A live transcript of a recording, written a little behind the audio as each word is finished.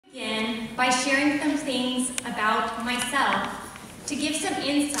by sharing some things about myself to give some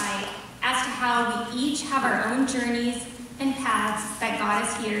insight as to how we each have our own journeys and paths that got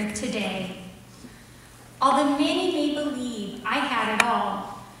us here today. Although many may believe I had it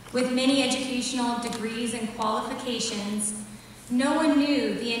all, with many educational degrees and qualifications, no one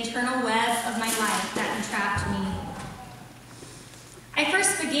knew the internal web of my life that entrapped me. I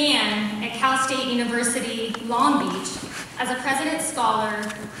first began at Cal State University, Long Beach, as a President's Scholar,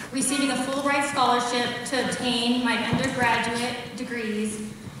 receiving a Fulbright scholarship to obtain my undergraduate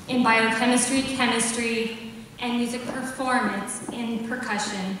degrees in biochemistry, chemistry, and music performance in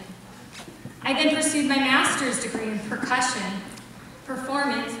percussion. I then pursued my master's degree in percussion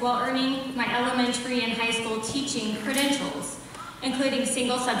performance while earning my elementary and high school teaching credentials, including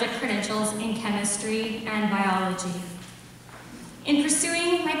single subject credentials in chemistry and biology. In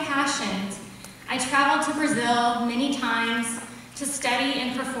pursuing my passions, I traveled to Brazil many times to study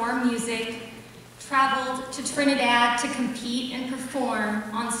and perform music, traveled to Trinidad to compete and perform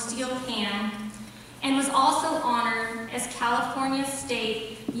on steel pan, and was also honored as California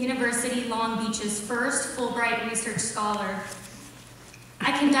State University Long Beach's first Fulbright Research Scholar.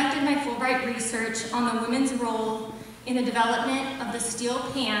 I conducted my Fulbright research on the women's role in the development of the steel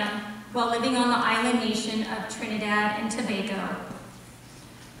pan while living on the island nation of Trinidad and Tobago.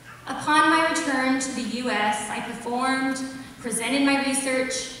 Upon my return to the U.S., I performed, presented my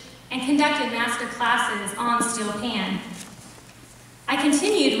research, and conducted master classes on steel pan. I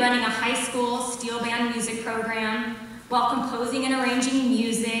continued running a high school steel band music program while composing and arranging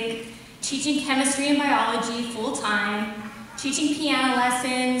music, teaching chemistry and biology full-time, teaching piano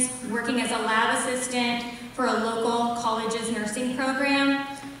lessons, working as a lab assistant for a local college's nursing program,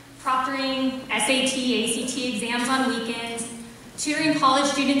 proctoring SAT, ACT exams on weekends, tutoring college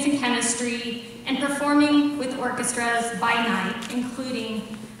students in chemistry, and performing with orchestras by night,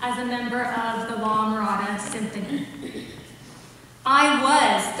 including as a member of the La Mirada Symphony. I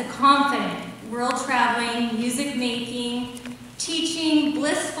was the confident, world-traveling, music-making, teaching,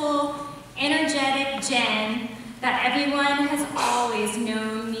 blissful, energetic Jen that everyone has always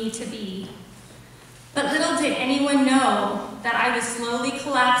known me to be. But little did anyone know that I was slowly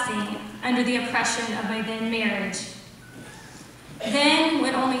collapsing under the oppression of my then marriage. Then,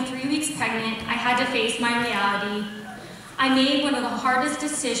 when only 3 weeks pregnant, I had to face my reality. I made one of the hardest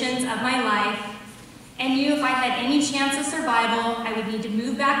decisions of my life and knew if I had any chance of survival, I would need to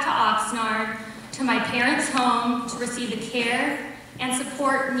move back to Oxnard, to my parents' home, to receive the care and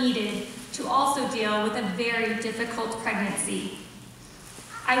support needed to also deal with a very difficult pregnancy.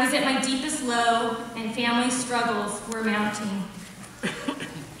 I was at my deepest low, and family struggles were mounting.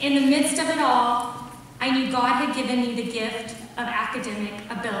 In the midst of it all, I knew God had given me the gift of academic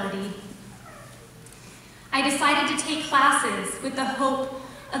ability. I decided to take classes with the hope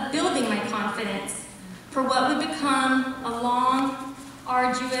of building my confidence for what would become a long,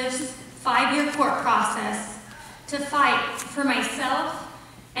 arduous, 5-year court process to fight for myself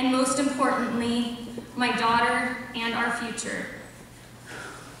and, most importantly, my daughter and our future.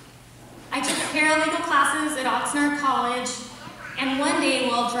 I took paralegal classes at Oxnard College, and one day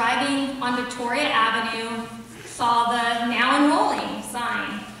while driving on Victoria Avenue, saw the now enrolling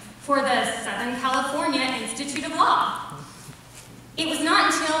sign for the Southern California Institute of Law. It was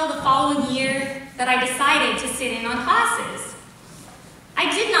not until the following year that I decided to sit in on classes.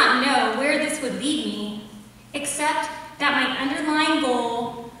 I did not know where this would lead me, except that my underlying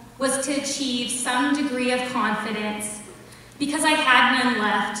goal was to achieve some degree of confidence because I had none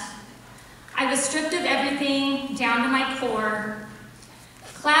left. I was stripped of everything down to my core.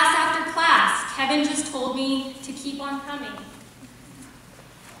 Class after class, Kevin just told me to keep on coming.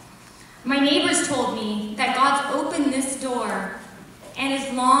 My neighbors told me that God's opened this door, and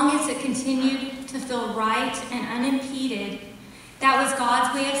as long as it continued to feel right and unimpeded, that was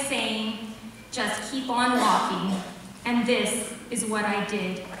God's way of saying, just keep on walking, and this is what I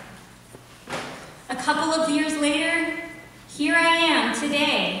did. A couple of years later, here I am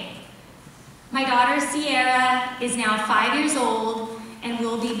today. My daughter Sierra is now 5 years old and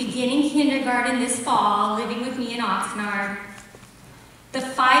will be beginning kindergarten this fall, living with me in Oxnard. The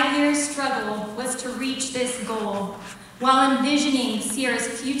 5-year struggle was to reach this goal while envisioning Sierra's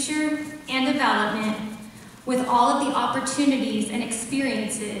future and development with all of the opportunities and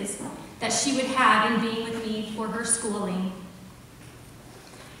experiences that she would have in being with me for her schooling.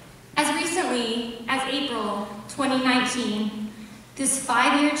 As recently as April 2019, this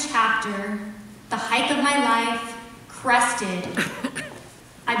 5-year chapter, the hike of my life, crested.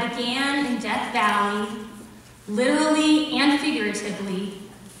 I began in Death Valley, literally and figuratively,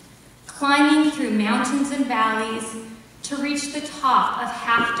 climbing through mountains and valleys, to reach the top of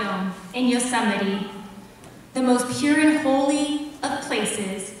Half Dome in Yosemite, the most pure and holy of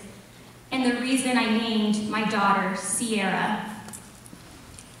places, and the reason I named my daughter Sierra.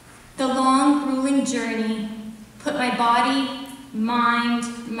 The long, grueling journey put my body,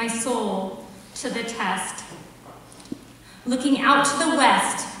 mind, my soul to the test. Looking out to the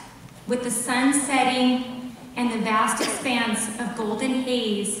west, with the sun setting and the vast expanse of golden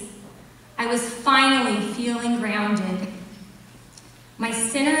haze, I was finally feeling grounded. My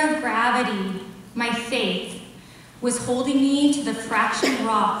center of gravity, my faith, was holding me to the fractured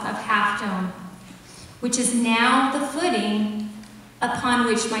rock of Half Dome, which is now the footing upon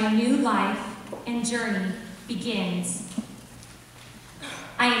which my new life and journey begins.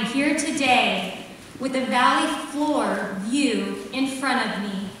 I am here today with the valley floor view in front of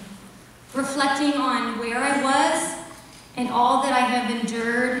me, reflecting on where I was and all that I have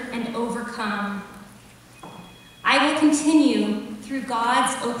endured and overcome. I will continue through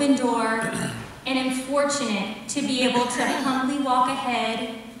God's open door and am fortunate to be able to humbly walk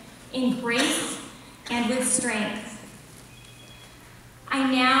ahead in grace and with strength. I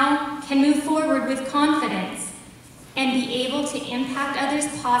now can move forward with confidence and be able to impact others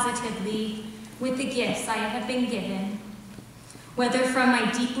positively with the gifts I have been given, whether from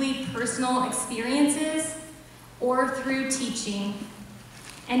my deeply personal experiences or through teaching,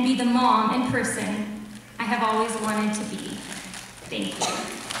 and be the mom and person I have always wanted to be. Thank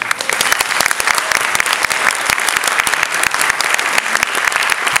you.